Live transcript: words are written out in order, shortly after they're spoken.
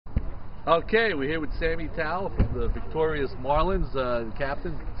Okay, we're here with Sammy Tawil from the victorious Marlins, the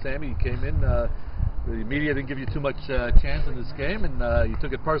captain. Sammy, you came in. The media didn't give you too much chance in this game, and you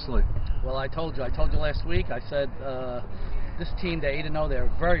took it personally. Well, I told you last week. I said this team, they're 8-0. They're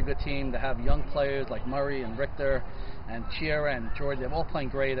a very good team. They have young players like Murray and Richter and Chiara and George. They're all playing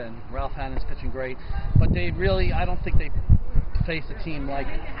great, and Ralph Hannon's pitching great. But they really, I don't think they face a team like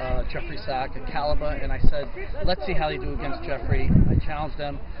Jeffrey Sack at caliber. And I said, let's see how they do against Jeffrey. I challenged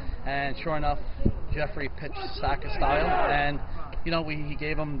them, and sure enough, Jeffrey pitched Sack style, and you know, he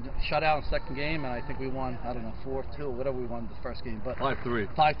gave him shutout in the second game, and I think we won, I don't know, 4-2 or whatever we won the first game. But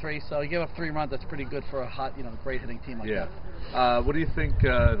 5-3. 5-3, so he gave up 3 runs. That's pretty good for a hot, great hitting team like that. What do you think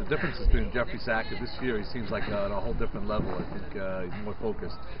the difference has been in Jeffrey Sack this year? He seems like on a whole different level. I think he's more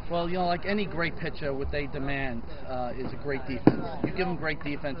focused. Well, like any great pitcher, what they demand is a great defense. You give them great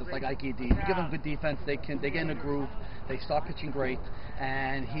defense, it's like IKD. You give them good defense, they get in a groove. They start pitching great,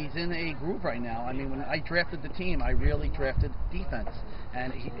 and he's in a groove right now. I mean, when I drafted the team, I really drafted defense.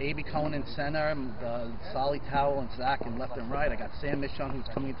 And A.B. Cohen in center, Sammy Tawil and Zach in left and right. I got Sam Michon,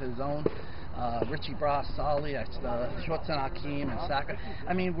 who's coming into his own. Richie Bras, Solly, short center Hakeem, and Saka.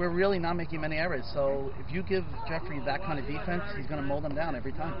 I mean, we're really not making many errors. So if you give Jeffrey that kind of defense, he's going to mow them down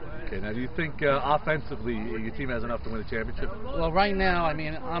every time. Okay, now do you think offensively your team has enough to win the championship? Well, right now, I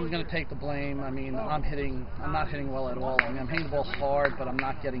mean, I'm going to take the blame. I mean, I'm not hitting well at all. I mean, I'm hitting the ball hard, but I'm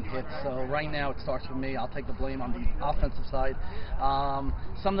not getting hit. So right now, it starts with me. I'll take the blame on the offensive side.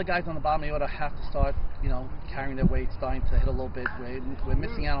 Some of the guys on the bottom of the order have to start, carrying their weight, starting to hit a little bit. We're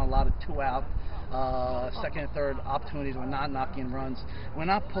missing out on a lot of 2-out. Second and third opportunities. We're not knocking in runs. We're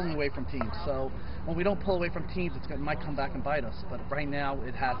not pulling away from teams. So when we don't pull away from teams, it might come back and bite us. But right now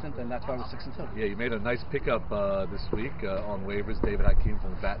it hasn't, and that's why we're 6-2. Yeah, you made a nice pickup this week on waivers. David Hakeem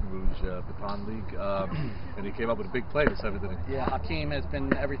from the Baton Rouge Baton League, and he came up with a big play this seventh inning. Yeah, Hakeem has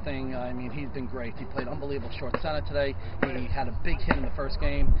been everything. I mean, he's been great. He played unbelievable short center today. He had a big hit in the first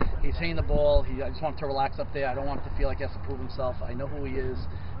game. He's hitting the ball. I just want him to relax up there. I don't want him to feel like he has to prove himself. I know who he is,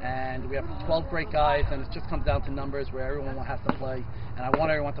 and we have 12 great guys, and it just comes down to numbers where everyone has to play, and I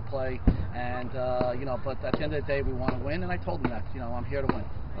want everyone to play, and but at the end of the day, we want to win, and I told them that, I'm here to win.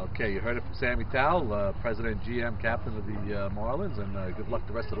 Okay, you heard it from Sammy Tawil, President, GM, Captain of the Marlins, and good luck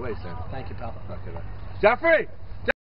the rest of the way, Sam. Thank you, pal. Okay, bye. Jeffrey!